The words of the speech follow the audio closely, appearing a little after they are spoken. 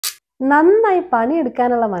നന്നായി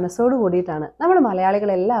പണിയെടുക്കാനുള്ള മനസ്സോട് കൂടിയിട്ടാണ് നമ്മൾ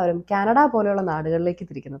മലയാളികളെല്ലാവരും കാനഡ പോലെയുള്ള നാടുകളിലേക്ക്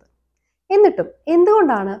തിരിക്കുന്നത്. എന്നിട്ടും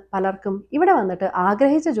എന്തുകൊണ്ടാണ് പലർക്കും ഇവിടെ വന്നിട്ട്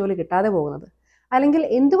ആഗ്രഹിച്ച ജോലി കിട്ടാതെ പോകുന്നത്? അല്ലെങ്കിൽ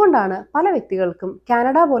എന്തുകൊണ്ടാണ് പല വ്യക്തികൾക്കും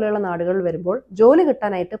കാനഡ പോലെയുള്ള നാടുകളിൽ വരുമ്പോൾ ജോലി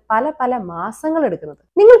കിട്ടാനായിട്ട് പല പല മാസങ്ങൾ എടുക്കുന്നത്?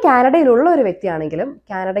 നിങ്ങൾ കാനഡയിലുള്ള ഒരു വ്യക്തിയാണെങ്കിലും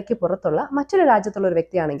കാനഡയ്ക്ക് പുറത്തുള്ള മറ്റൊരു രാജ്യത്തുള്ള ഒരു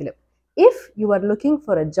വ്യക്തിയാണെങ്കിലും, if you are looking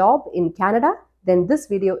for A job in Canada, then this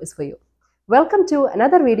video is for you. Welcome to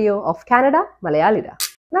another video of Canada Malayalida.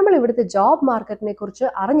 നമ്മൾ ഇവിടുത്തെ ജോബ് മാർക്കറ്റിനെ കുറിച്ച്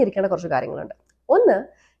അറിഞ്ഞിരിക്കേണ്ട കുറച്ച് കാര്യങ്ങളുണ്ട്. ഒന്ന്,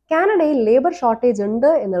 കാനഡയിൽ ലേബർ ഷോർട്ടേജ് ഉണ്ട്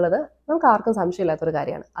എന്നുള്ളത് നമുക്ക് ആർക്കും സംശയമില്ലാത്തൊരു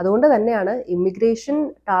കാര്യമാണ്. അതുകൊണ്ട് തന്നെയാണ് ഇമിഗ്രേഷൻ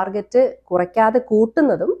ടാർഗറ്റ് കുറയ്ക്കാതെ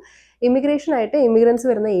കൂട്ടുന്നതും ഇമിഗ്രേഷനായിട്ട് ഇമിഗ്രൻസ്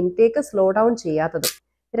വരുന്ന ഇൻടേക്ക് സ്ലോ ഡൗൺ ചെയ്യാത്തതും.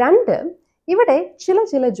 രണ്ട്, ഇവിടെ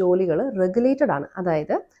ചില ജോലികൾ റെഗുലേറ്റഡ് ആണ്.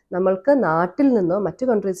 അതായത് നമ്മൾക്ക് നാട്ടിൽ നിന്നോ മറ്റു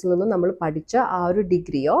കൺട്രീസിൽ നിന്നോ നമ്മൾ പഠിച്ച ആ ഒരു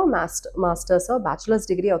ഡിഗ്രിയോ മാസ്റ്റേഴ്സോ ബാച്ചിലേഴ്സ്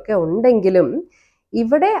ഡിഗ്രിയോ ഒക്കെ ഉണ്ടെങ്കിലും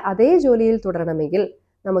ഇവിടെ അതേ ജോലിയിൽ തുടരണമെങ്കിൽ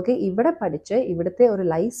നമുക്ക് ഇവിടെ പഠിച്ച് ഇവിടുത്തെ ഒരു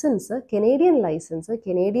ലൈസൻസ്,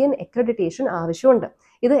 കനേഡിയൻ അക്രഡിറ്റേഷൻ ആവശ്യമുണ്ട്.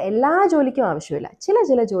 ഇത് എല്ലാ ജോലിക്കും ആവശ്യമില്ല.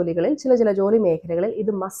 ചില ജോലികളിൽ ചില ജോലി മേഖലകളിൽ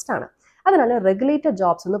ഇത് മസ്റ്റാണ്. അതിനാണ് റെഗുലേറ്റഡ്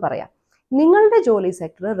ജോബ്സ് എന്ന് പറയാം. നിങ്ങളുടെ ജോലി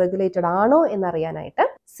സെക്ടർ റെഗുലേറ്റഡ് ആണോ എന്നറിയാനായിട്ട്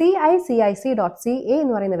cic.ca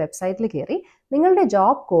എന്ന് പറയുന്ന വെബ്സൈറ്റിൽ കയറി നിങ്ങളുടെ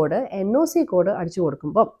ജോബ് കോഡ് NOC കോഡ് അടിച്ചു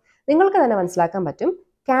കൊടുക്കുമ്പോൾ നിങ്ങൾക്ക് തന്നെ മനസ്സിലാക്കാൻ പറ്റും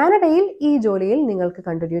കാനഡയിൽ ഈ ജോലിയിൽ നിങ്ങൾക്ക്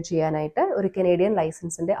കണ്ടിന്യൂ ചെയ്യാനായിട്ട് ഒരു കനേഡിയൻ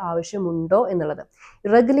ലൈസൻസിന്റെ ആവശ്യമുണ്ടോ എന്നുള്ളത്.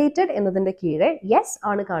 റെഗുലേറ്റഡ് എന്നതിന്റെ കീഴെ യെസ്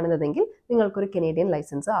ആണ് കാണുന്നതെങ്കിൽ നിങ്ങൾക്കൊരു കനേഡിയൻ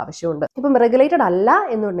ലൈസൻസ് ആവശ്യമുണ്ട്. ഇപ്പം റെഗുലേറ്റഡ് അല്ല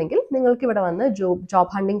എന്നുണ്ടെങ്കിൽ നിങ്ങൾക്ക് ഇവിടെ വന്ന്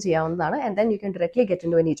ജോബ് ഹണ്ടിങ് ചെയ്യാവുന്നതാണ്. And then you can directly get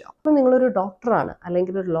in to any job. ഇപ്പം നിങ്ങളൊരു ഡോക്ടറാണ്,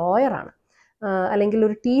 അല്ലെങ്കിൽ ഒരു ലോയറാണ്, അല്ലെങ്കിൽ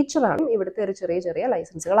ഒരു ടീച്ചറാണ്, ഇവിടുത്തെ ഒരു ചെറിയ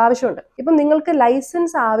ലൈസൻസുകൾ ആവശ്യമുണ്ട്. ഇപ്പം നിങ്ങൾക്ക്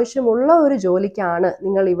ലൈസൻസ് ആവശ്യമുള്ള ഒരു ജോലിക്കാണ്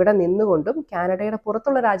നിങ്ങൾ ഇവിടെ നിന്നുകൊണ്ടും കാനഡയുടെ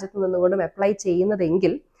പുറത്തുള്ള രാജ്യത്ത് നിന്നുകൊണ്ടും അപ്ലൈ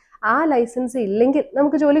ചെയ്യുന്നതെങ്കിൽ ആ ലൈസൻസ് ഇല്ലെങ്കിൽ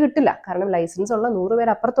നമുക്ക് ജോലി കിട്ടില്ല. കാരണം ലൈസൻസ് ഉള്ള 100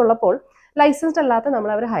 പേര് അപ്പുറത്തുള്ളപ്പോൾ ലൈസൻസ്ഡ് അല്ലാത്ത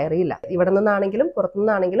നമ്മൾ അവർ ഹയർ ചെയ്യില്ല. ഇവിടെ നിന്നാണെങ്കിലും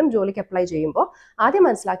പുറത്തുനിന്നാണെങ്കിലും ജോലിക്ക് അപ്ലൈ ചെയ്യുമ്പോൾ ആദ്യം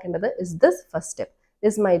മനസ്സിലാക്കേണ്ടത് is this first step,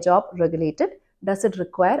 is my job regulated, does it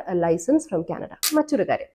require A licence from Canada. മറ്റൊരു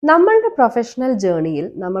കാര്യം, നമ്മളുടെ പ്രൊഫഷണൽ ജേർണിയിൽ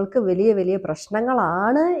നമ്മൾക്ക് വലിയ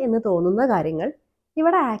പ്രശ്നങ്ങളാണ് എന്ന് തോന്നുന്ന കാര്യങ്ങൾ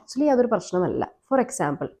ഇവിടെ ആക്ച്വലി അതൊരു പ്രശ്നമല്ല. ഫോർ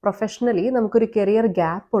എക്സാമ്പിൾ, പ്രൊഫഷണലി നമുക്കൊരു കരിയർ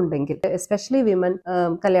ഗ്യാപ്പ് ഉണ്ടെങ്കിൽ, എസ്പെഷ്യലി വിമൻ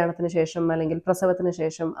കല്യാണത്തിന് ശേഷം അല്ലെങ്കിൽ പ്രസവത്തിന്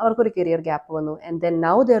ശേഷം അവർക്കൊരു കരിയർ ഗ്യാപ്പ് വന്നു, and then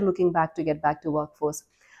now they are looking back to get back to work force.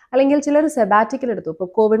 അല്ലെങ്കിൽ ചിലർ സെബാറ്റിക്കൽ എടുത്തു. ഇപ്പോൾ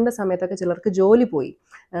കോവിഡിന്റെ സമയത്തൊക്കെ ചിലർക്ക് ജോലി പോയി,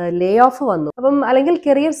 ലേ ഓഫ് വന്നു. അപ്പം അല്ലെങ്കിൽ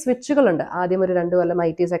കരിയർ സ്വിച്ചുകളുണ്ട്. ആദ്യം ഒരു 2 കൊല്ലം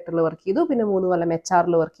IT സെക്ടറിൽ വർക്ക് ചെയ്തു, പിന്നെ 3 കൊല്ലം HR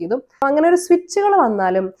വർക്ക് ചെയ്തു. അങ്ങനെ ഒരു സ്വിച്ചുകൾ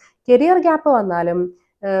വന്നാലും കരിയർ ഗ്യാപ്പ് വന്നാലും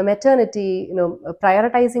മെറ്റേണിറ്റി,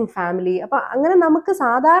 പ്രയോറിറ്റൈസിങ് ഫാമിലി, അപ്പൊ അങ്ങനെ നമുക്ക്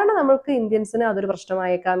സാധാരണ നമ്മൾക്ക് ഇന്ത്യൻസിന് അതൊരു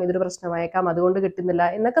പ്രശ്നമായേക്കാം, ഇതൊരു പ്രശ്നമായേക്കാം, അതുകൊണ്ട് കിട്ടുന്നില്ല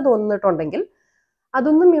എന്നൊക്കെ തോന്നിയിട്ടുണ്ടെങ്കിൽ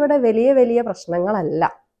അതൊന്നും ഇവിടെ വലിയ പ്രശ്നങ്ങളല്ല.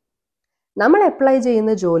 നമ്മൾ അപ്ലൈ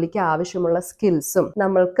ചെയ്യുന്ന ജോലിക്ക് ആവശ്യമുള്ള സ്കിൽസും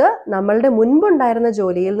നമ്മൾക്ക് നമ്മളുടെ മുൻപുണ്ടായിരുന്ന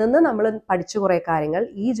ജോലിയിൽ നിന്ന് നമ്മൾ പഠിച്ച കുറേ കാര്യങ്ങൾ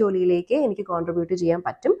ഈ ജോലിയിലേക്ക് എനിക്ക് കോൺട്രിബ്യൂട്ട് ചെയ്യാൻ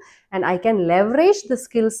പറ്റും. And I can leverage the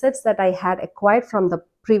skill sets that I had acquired from the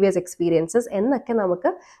previous experiences എന്നൊക്കെ നമുക്ക്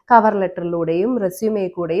കവർ ലെറ്ററിലൂടെയും റെസ്യൂമേ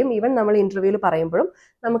കൂടെയും ഈവൻ നമ്മൾ ഇന്റർവ്യൂവിൽ പറയുമ്പോഴും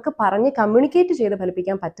നമുക്ക് പറഞ്ഞ് കമ്മ്യൂണിക്കേറ്റ് ചെയ്ത്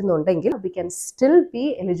ഫലിപ്പിക്കാൻ പറ്റുന്നുണ്ടെങ്കിൽ we can still be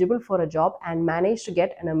eligible for A job and manage to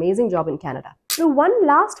get an amazing job in Canada. ഒരു വൺ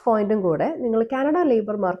ലാസ്റ്റ് പോയിന്റും കൂടെ നിങ്ങൾ കാനഡ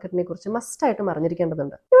ലേബർ മാർക്കറ്റിനെ കുറിച്ച് മസ്റ്റായിട്ടും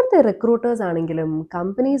അറിഞ്ഞിരിക്കേണ്ടതുണ്ട്. ഇവിടുത്തെ റിക്രൂട്ടേഴ്സ് ആണെങ്കിലും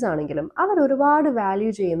കമ്പനീസ് ആണെങ്കിലും അവർ ഒരുപാട്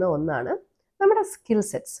വാല്യൂ ചെയ്യുന്ന ഒന്നാണ് നമ്മുടെ സ്കിൽ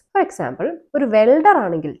സെറ്റ്സ്. ഫോർ എക്സാമ്പിൾ, ഒരു വെൽഡർ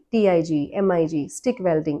ആണെങ്കിൽ TIG, MIG, stick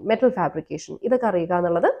welding, metal fabrication ഇതൊക്കെ അറിയുക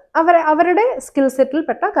എന്നുള്ളത് അവരുടെ സ്കിൽ സെറ്റിൽ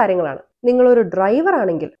പെട്ട കാര്യങ്ങളാണ്. നിങ്ങളൊരു ഡ്രൈവർ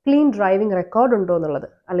ആണെങ്കിൽ ക്ലീൻ ഡ്രൈവിംഗ് റെക്കോർഡ് ഉണ്ടോ എന്നുള്ളത്,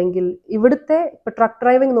 അല്ലെങ്കിൽ ഇവിടുത്തെ ഇപ്പൊ ട്രക്ക്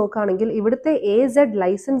ഡ്രൈവിംഗ് നോക്കുകയാണെങ്കിൽ ഇവിടുത്തെ AZ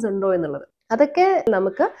ലൈസൻസ് ഉണ്ടോ എന്നുള്ളത്, അതൊക്കെ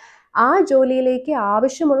നമുക്ക് ആ ജോലിയിലേക്ക്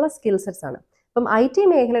ആവശ്യമുള്ള സ്കിൽ സെറ്റ്സ് ആണ്. ഇപ്പം IT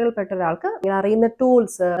മേഖലകളിൽപ്പെട്ട ഒരാൾക്ക് അറിയുന്ന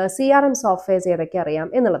ടൂൾസ്, CRM സോഫ്റ്റ്വെയർസ് ഏതൊക്കെ അറിയാം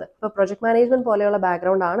എന്നുള്ളത്. ഇപ്പൊ പ്രൊജക്ട് മാനേജ്മെന്റ് പോലെയുള്ള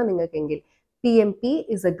ബാക്ക്ഗ്രൗണ്ട് ആണ് നിങ്ങൾക്കെങ്കിൽ PMP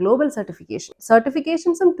is a global certification.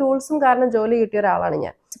 സർട്ടിഫിക്കേഷൻസും ടൂൾസും കാരണം ജോലി കിട്ടിയ ഒരാളാണ്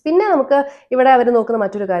ഞാൻ. പിന്നെ നമുക്ക് ഇവിടെ അവർ നോക്കുന്ന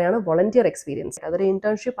മറ്റൊരു കാര്യമാണ് വോളണ്ടിയർ എക്സ്പീരിയൻസ്. അതൊരു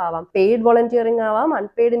ഇന്റേൺഷിപ്പ് ആവാം, പെയ്ഡ് വോളണ്ടിയറിംഗ് ആവാം,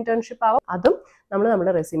 അൺപെയ്ഡ് ഇന്റേൺഷിപ്പ് ആവാം. അതും നമ്മൾ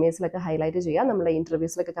നമ്മുടെ റെസ്യൂമേസിലൊക്കെ ഹൈലൈറ്റ് ചെയ്യാം, നമ്മുടെ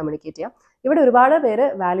ഇന്റർവ്യൂസിലൊക്കെ കമ്മ്യൂണിക്കേറ്റ് ചെയ്യാം. ഇവിടെ ഒരുപാട് പേര്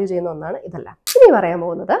വാല്യൂ ചെയ്യുന്ന ഒന്നാണ് ഇതെല്ലാം. ഇനി പറയാൻ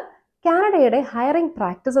പോകുന്നത് കാനഡയുടെ ഹയറിംഗ്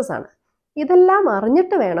പ്രാക്ടീസസ് ആണ്. ഇതെല്ലാം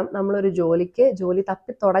അറിഞ്ഞിട്ട് വേണം നമ്മളൊരു ജോലി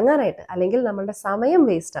തപ്പി തുടങ്ങാനായിട്ട്, അല്ലെങ്കിൽ നമ്മളുടെ സമയം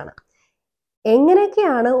വേസ്റ്റ് ആണ്.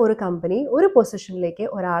 എങ്ങനെയൊക്കെയാണ് ഒരു കമ്പനി ഒരു പൊസിഷനിലേക്ക്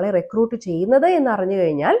ഒരാളെ റിക്രൂട്ട് ചെയ്യുന്നത് എന്ന് അറിഞ്ഞു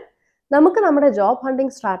കഴിഞ്ഞാൽ നമുക്ക് നമ്മുടെ ജോബ്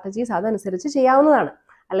ഹണ്ടിങ് സ്ട്രാറ്റജീസ് അതനുസരിച്ച് ചെയ്യാവുന്നതാണ്.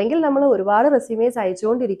 അല്ലെങ്കിൽ നമ്മൾ ഒരുപാട് റെസ്യൂമേസ്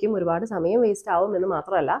അയച്ചുകൊണ്ടിരിക്കും, ഒരുപാട് സമയം വേസ്റ്റ് ആവും എന്ന്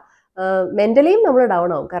മാത്രമല്ല മെന്റലിയും നമ്മൾ ഡൗൺ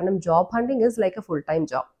ആവും. കാരണം job hunting is like A full time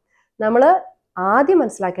job. നമ്മൾ ആദ്യം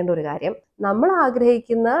മനസ്സിലാക്കേണ്ട ഒരു കാര്യം, നമ്മൾ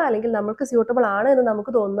ആഗ്രഹിക്കുന്ന അല്ലെങ്കിൽ നമ്മൾക്ക് സ്യൂട്ടബിൾ ആണ് എന്ന്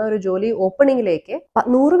നമുക്ക് തോന്നുന്ന ഒരു ജോലി ഓപ്പണിംഗിലേക്ക്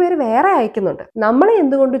 100 പേര് വേറെ അയക്കുന്നുണ്ട്. നമ്മളെ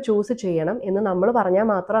എന്തുകൊണ്ട് ചൂസ് ചെയ്യണം എന്ന് നമ്മൾ പറഞ്ഞാൽ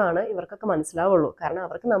മാത്രമാണ് ഇവർക്കൊക്കെ മനസ്സിലാവുള്ളൂ. കാരണം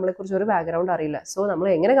അവർക്ക് നമ്മളെക്കുറിച്ച് ഒരു ബാക്ക്ഗ്രൗണ്ട് അറിയില്ല. സോ നമ്മൾ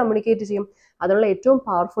എങ്ങനെ കമ്മ്യൂണിക്കേറ്റ് ചെയ്യും? അതിനുള്ള ഏറ്റവും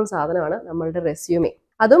പവർഫുൾ സാധനമാണ് നമ്മളുടെ റെസ്യൂമെ.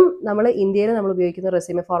 അതും നമ്മൾ ഇന്ത്യയിൽ നമ്മൾ ഉപയോഗിക്കുന്ന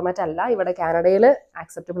റെസ്യൂമെ ഫോർമാറ്റ് അല്ല ഇവിടെ കാനഡയിൽ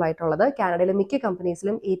ആക്സെപ്റ്റബിൾ ആയിട്ടുള്ളത്. കാനഡയിലെ മിക്ക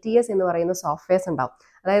കമ്പനീസിലും ATS എന്ന് പറയുന്ന സോഫ്റ്റ്വെയർസ് ഉണ്ടാവും.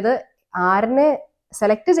 അതായത് ആരിനെ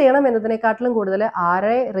സെലക്ട് ചെയ്യണം എന്നതിനെക്കാട്ടിലും കൂടുതൽ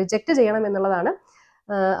ആരെ റിജക്റ്റ് ചെയ്യണം എന്നുള്ളതാണ്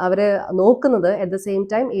അവർ നോക്കുന്നത്. At the same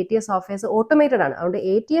time ATS softwares automated ആണ്. അതുകൊണ്ട്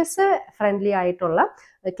ATS ഫ്രണ്ട്ലി ആയിട്ടുള്ള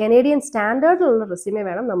കനേഡിയൻ സ്റ്റാൻഡേർഡിലുള്ള റെസ്യൂമെ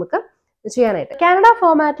വേണം നമുക്ക് ചെയ്യാനായിട്ട്. കാനഡ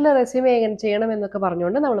ഫോർമാറ്റിൽ റെസ്യൂമെ എങ്ങനെ ചെയ്യണം എന്നൊക്കെ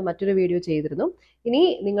പറഞ്ഞുകൊണ്ട് നമ്മൾ മറ്റൊരു വീഡിയോ ചെയ്തിരുന്നു. ഇനി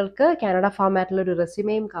നിങ്ങൾക്ക് കാനഡ ഫോർമാറ്റിൽ ഒരു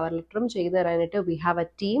റെസ്യൂമെയും കവർ ലെറ്ററും ചെയ്തു തരാനായിട്ട് we have A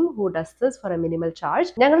team who does this four A minimal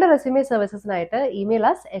charge. ഞങ്ങളുടെ resume സർവീസസിനായിട്ട് email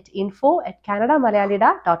us at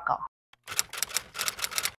info@canadamalayalida.com.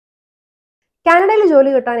 കാനഡയിൽ ജോലി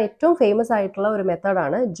കിട്ടാൻ ഏറ്റവും ഫേമസ് ആയിട്ടുള്ള ഒരു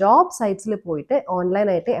മെത്തേഡാണ് ജോബ് സൈറ്റ്സിൽ പോയിട്ട്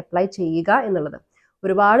ഓൺലൈനായിട്ട് അപ്ലൈ ചെയ്യുക എന്നുള്ളത്.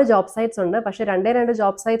 ഒരുപാട് ജോബ് സൈറ്റ്സ് ഉണ്ട്, പക്ഷേ 2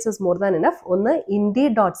 job sites is more than enough. ഒന്ന്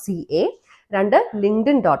Indeed.ca, 2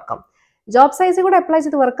 LinkedIn.com. ജോബ് സൈറ്റ്സിൽ കൂടെ അപ്ലൈ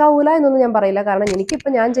ചെയ്ത് വർക്ക് ആവൂല എന്നൊന്നും ഞാൻ പറയില്ല. കാരണം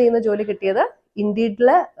എനിക്കിപ്പോൾ ഞാൻ ചെയ്യുന്ന ജോലി കിട്ടിയത് Indeedൽ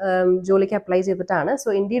ജോലിക്ക് അപ്ലൈ ചെയ്തിട്ടാണ്. So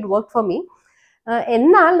Indeed work for me.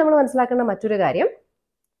 എന്നാൽ നമ്മൾ മനസ്സിലാക്കേണ്ട മറ്റൊരു കാര്യം,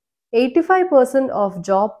 85% of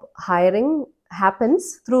job hiring happens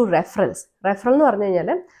through referrals. Referral എന്ന് പറഞ്ഞു കഴിഞ്ഞാൽ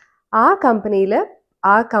ആ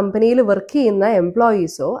കമ്പനിയിൽ വർക്ക് ചെയ്യുന്ന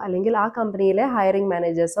എംപ്ലോയീസോ അല്ലെങ്കിൽ ആ കമ്പനിയിലെ ഹയറിംഗ്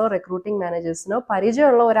മാനേജേഴ്സോ റിക്രൂട്ടിംഗ് മാനേജേഴ്സിനോ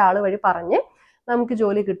പരിചയമുള്ള ഒരാൾ വഴി പറഞ്ഞ് നമുക്ക്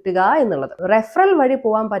ജോലി കിട്ടുക എന്നുള്ളത്. റെഫറൽ വഴി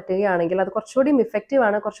പോകാൻ പറ്റുകയാണെങ്കിൽ അത് കുറച്ചുകൂടിയും ഇഫക്റ്റീവ്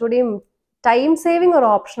ആണ്, കുറച്ചുകൂടിയും ടൈം സേവിങ് ഒരു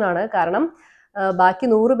ഓപ്ഷനാണ്. കാരണം ബാക്കി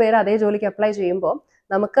 100 പേര് അതേ ജോലിക്ക് അപ്ലൈ ചെയ്യുമ്പോൾ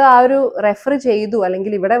നമുക്ക് ആ ഒരു റെഫർ ചെയ്തു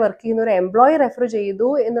അല്ലെങ്കിൽ ഇവിടെ വർക്ക് ചെയ്യുന്ന ഒരു എംപ്ലോയി റെഫർ ചെയ്തു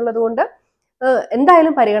എന്നുള്ളത് കൊണ്ട്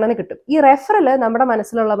എന്തായാലും പരിഗണന കിട്ടും. ഈ റെഫറൽ നമ്മുടെ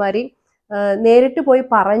മനസ്സിലുള്ള മാതിരി നേരിട്ട് പോയി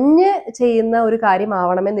പറഞ്ഞ് ചെയ്യുന്ന ഒരു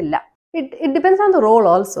കാര്യമാവണമെന്നില്ല. It depends on the role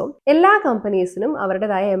also. എല്ലാ കമ്പനീസിനും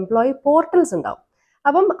അവരുടേതായ എംപ്ലോയി പോർട്ടൽസ് ഉണ്ടാവും.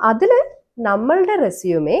 അപ്പം അതിൽ നമ്മളുടെ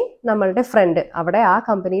റെസ്യൂമെ നമ്മളുടെ ഫ്രണ്ട്, അവിടെ ആ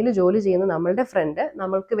കമ്പനിയിൽ ജോലി ചെയ്യുന്ന നമ്മളുടെ ഫ്രണ്ട്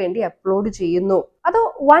നമ്മൾക്ക് വേണ്ടി അപ്ലോഡ് ചെയ്യുന്നു. അത്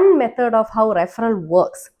one method of how referral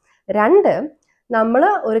works. 2, നമ്മൾ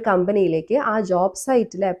ഒരു കമ്പനിയിലേക്ക് ആ ജോബ്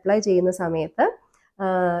സൈറ്റിൽ അപ്ലൈ ചെയ്യുന്ന സമയത്ത്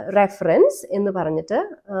റെഫറൻസ് എന്ന് പറഞ്ഞിട്ട്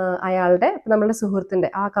അയാളുടെ, നമ്മളുടെ സുഹൃത്തിൻ്റെ,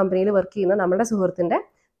 ആ കമ്പനിയിൽ വർക്ക് ചെയ്യുന്ന നമ്മളുടെ സുഹൃത്തിൻ്റെ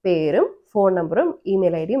പേരും ഫോൺ നമ്പറും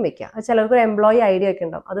ഇമെയിൽ ഐഡിയും വെക്കുക. ചിലർക്ക് ഒരു എംപ്ലോയി ഐഡി ഒക്കെ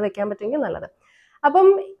ഉണ്ടാവും, അത് വെക്കാൻ പറ്റുമെങ്കിൽ നല്ലത്. അപ്പം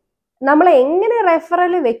നമ്മൾ എങ്ങനെ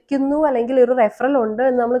റെഫറൽ വെക്കുന്നു അല്ലെങ്കിൽ ഒരു റെഫറൽ ഉണ്ട്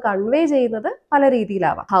എന്ന് നമ്മൾ കൺവേ ചെയ്യുന്നത് പല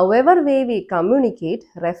രീതിയിലാവാം. However way we communicate,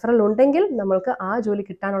 referral ഉണ്ടെങ്കിൽ നമ്മൾക്ക് ആ ജോലി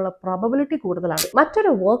കിട്ടാനുള്ള പ്രോബബിലിറ്റി കൂടുതലാണ്.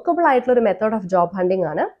 മറ്റൊരു വർക്കബിൾ ആയിട്ടുള്ള ഒരു മെത്തേഡ് ഓഫ് ജോബ് ഹണ്ടിങ്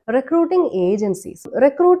ആണ് റിക്രൂട്ടിംഗ് ഏജൻസീസ്.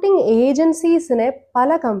 റിക്രൂട്ടിംഗ് ഏജൻസീസിനെ പല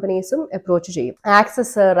കമ്പനീസും അപ്രോച്ച് ചെയ്യും.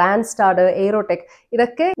 ആക്സസ്, റാൻസ്റ്റാർഡ്, എയ്റോടെക്,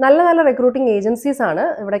 ഇതൊക്കെ നല്ല നല്ല റിക്രൂട്ടിംഗ് ഏജൻസീസ് ആണ്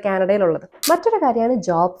ഇവിടെ കാനഡയിലുള്ളത്. മറ്റൊരു കാര്യമാണ്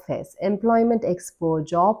job fairs, employment expo,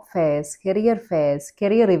 job fairs,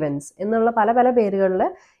 career events എന്നുള്ള പല പല പേരുകളിൽ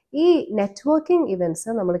ഈ നെറ്റ്വർക്കിംഗ് ഇവന്റ്സ്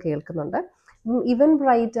നമ്മൾ കേൾക്കുന്നുണ്ട്. ഇവന്റ്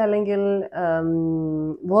റൈറ്റ് അല്ലെങ്കിൽ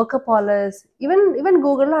വർക്കപ്പോളേഴ്സ്, ഇവൻ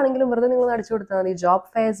ഗൂഗിളിലാണെങ്കിലും വെറുതെ നിങ്ങൾ അടിച്ചു കൊടുത്താൽ മതി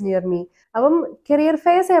ജോബ് ഫെയർസ് നിയർ മീ. അപ്പം കരിയർ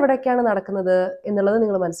ഫെയർസ് എവിടെയൊക്കെയാണ് നടക്കുന്നത് എന്നുള്ളത്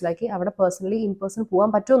നിങ്ങൾ മനസ്സിലാക്കി അവിടെ പേഴ്സണലി ഇൻ പേഴ്സൺ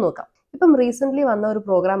പോകാൻ പറ്റുമോ നോക്കാം. ഇപ്പം റീസെന്റ് വന്ന ഒരു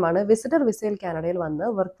പ്രോഗ്രാമാണ് വിസിറ്റർ വിസയിൽ കാനഡയിൽ വന്ന്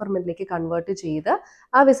വർക്ക് പെർമിറ്റിലേക്ക് കൺവേർട്ട് ചെയ്ത്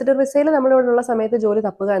ആ വിസിറ്റർ വിസയിൽ നമ്മളിവിടെയുള്ള സമയത്ത് ജോലി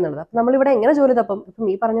തപ്പുക എന്നുള്ളത്. അപ്പം നമ്മളിവിടെ എങ്ങനെ ജോലി തപ്പും? ഇപ്പം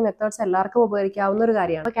ഈ പറഞ്ഞ മെത്തേഡ്സ് എല്ലാവർക്കും ഉപകരിക്കാവുന്ന ഒരു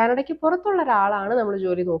കാര്യമാണ്. കാനഡയ്ക്ക് പുറത്തുള്ള ഒരാളാണ് നമ്മൾ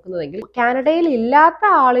ജോലി നോക്കുന്നതെങ്കിൽ കാനഡയിൽ ഇല്ലാത്ത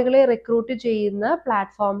ആളുകളെ റിക്രൂട്ട് ചെയ്യുന്ന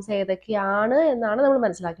പ്ലാറ്റ്ഫോംസ് ഏതൊക്കെയാണ് എന്നാണ് നമ്മൾ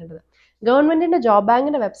മനസ്സിലാക്കേണ്ടത്. ഗവൺമെന്റിന്റെ ജോബ്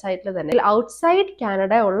ബാങ്കിന്റെ വെബ്സൈറ്റിൽ തന്നെ ഔട്ട്സൈഡ്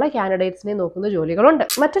കാനഡ ഉള്ള കാൻഡിഡേറ്റ്സിനെ നോക്കുന്ന ജോലികളുണ്ട്.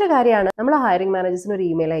 മറ്റൊരു കാര്യമാണ് നമ്മൾ ഹയറിംഗ് മാനേജേഴ്സിന് ഒരു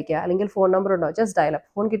ഇമെയിൽ അയക്കുക, അല്ലെങ്കിൽ ഫോൺ നമ്പർ ഉണ്ടോ ജസ്റ്റ് ഡയൽ അപ്പ്,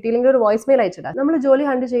 ഫോൺ കിട്ടിയില്ലെങ്കിൽ ഒരു വോയിസ് മെയിൽ അയച്ചിടാം. നമ്മൾ ജോലി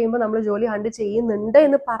ഹണ്ട് ചെയ്യുമ്പോൾ നമ്മൾ ജോലി ഹണ്ട് ചെയ്യുന്നുണ്ട്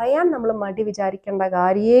എന്ന് പറയാൻ നമ്മൾ മടി വിചാരിക്കേണ്ട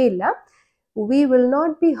കാര്യേ ഇല്ല. We will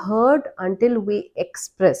not be heard until we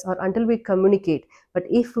express or until we communicate. But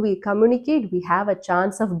if we communicate, we have a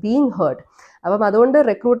chance of being heard. അപ്പം അതുകൊണ്ട്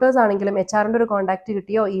റിക്രൂട്ടേഴ്സ് ആണെങ്കിലും HR-ന്റെ ഒരു കോൺടാക്ട്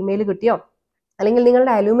കിട്ടിയോ, ഇമെയിൽ കിട്ടിയോ, അല്ലെങ്കിൽ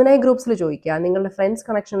നിങ്ങളുടെ അലൂമിനൈ ഗ്രൂപ്പ്സിൽ ചോദിക്കുക, നിങ്ങളുടെ ഫ്രണ്ട്സ്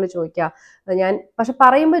കണക്ഷനിൽ ചോദിക്കുക. പക്ഷെ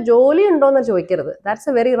പറയുമ്പോൾ ജോലി ഉണ്ടോ എന്ന് ചോദിക്കരുത്. That's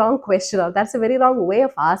A very wrong question, that's A very wrong way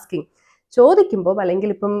of asking. ചോദിക്കുമ്പോൾ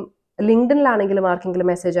അല്ലെങ്കിൽ ഇപ്പം ലിങ്ക്ഡിനിലാണെങ്കിലും ആർക്കെങ്കിലും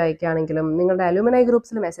മെസ്സേജ് അയക്കുകയാണെങ്കിലും നിങ്ങളുടെ അലൂമിനൈ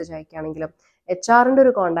ഗ്രൂപ്പ്സിൽ മെസ്സേജ് അയക്കുകയാണെങ്കിലും HR-ന്റെ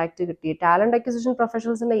ഒരു കോൺടാക്ട് കിട്ടി, ടാലന്റ് അക്വിസിഷൻ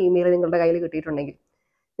പ്രൊഫഷണൽസിന്റെ ഇമെയിൽ നിങ്ങളുടെ കയ്യിൽ കിട്ടിയിട്ടുണ്ടെങ്കിൽ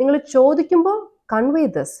നിങ്ങൾ ചോദിക്കുമ്പോൾ convey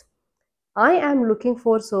this: I am looking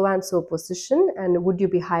for so and so position and would you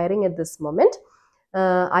be hiring at this moment?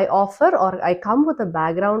 I offer or I come with a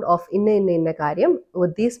background of inna karyam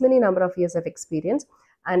with these many number of years of experience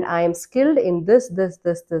and I am skilled in this.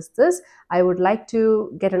 I would like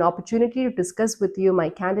to get an opportunity to discuss with you my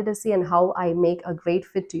candidacy and how I make a great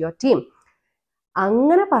fit to your team.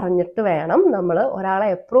 അങ്ങനെ പറഞ്ഞിട്ട് വേണം നമ്മൾ ഒരാളെ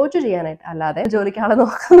approach ചെയ്യാനായിട്ട്. അല്ലാതെ ജോലിക്ക് ആളെ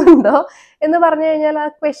നോക്കുന്നുണ്ടോ എന്ന് പറഞ്ഞു കഴിഞ്ഞാൽ ആ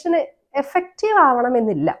ക്വസ്റ്റ്യന് എഫക്റ്റീവ് ആവണം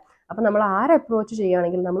എന്നില്ല. അപ്പം നമ്മൾ ആരെ അപ്രോച്ച്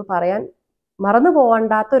ചെയ്യുകയാണെങ്കിൽ നമ്മൾ പറയാൻ മറന്നു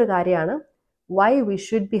പോകണ്ടാത്ത ഒരു കാര്യമാണ് why we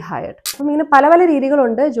should be hired. അപ്പം ഇങ്ങനെ പല പല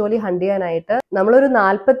രീതികളുണ്ട് ജോലി ഹണ്ട് ചെയ്യാനായിട്ട്. നമ്മളൊരു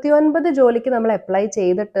 49 ജോലിക്ക് നമ്മൾ അപ്ലൈ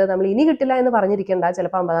ചെയ്തിട്ട് നമ്മൾ ഇനി കിട്ടില്ല എന്ന് പറഞ്ഞിരിക്കേണ്ട.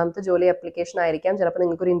 ചിലപ്പോൾ 50ാമത്തെ ജോലി ആപ്ലിക്കേഷൻ ആയിരിക്കാം, ചിലപ്പോൾ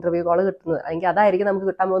നിങ്ങൾക്ക് ഒരു ഇന്റർവ്യൂ കോൾ കിട്ടുന്നത്, അല്ലെങ്കിൽ അതായിരിക്കും നമുക്ക്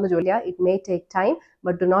കിട്ടാൻ പോകുന്ന ജോലിയാ. It may take time,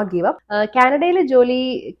 but do not give up. കാനഡയിൽ ജോലി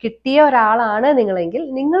കിട്ടിയ ഒരാളാണ് നിങ്ങളെങ്കിൽ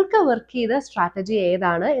നിങ്ങൾക്ക് വർക്ക് ചെയ്ത സ്ട്രാറ്റജി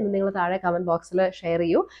ഏതാണ് എന്ന് നിങ്ങൾ താഴെ കമന്റ് ബോക്സിൽ ഷെയർ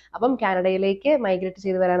ചെയ്യൂ. അപ്പം കാനഡയിലേക്ക് മൈഗ്രേറ്റ്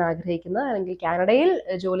ചെയ്ത് വരാൻ ആഗ്രഹിക്കുന്ന അല്ലെങ്കിൽ കാനഡയിൽ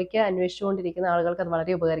ജോലിക്ക് അന്വേഷിച്ചുകൊണ്ടിരിക്കുന്ന ആളുകൾക്ക് അത്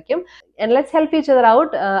വളരെ ഉപകരിക്കും. And let's help each other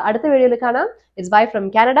out. അടുത്ത വീഡിയോയിൽ കാണാം. It's bye from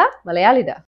Canada, Malayalida.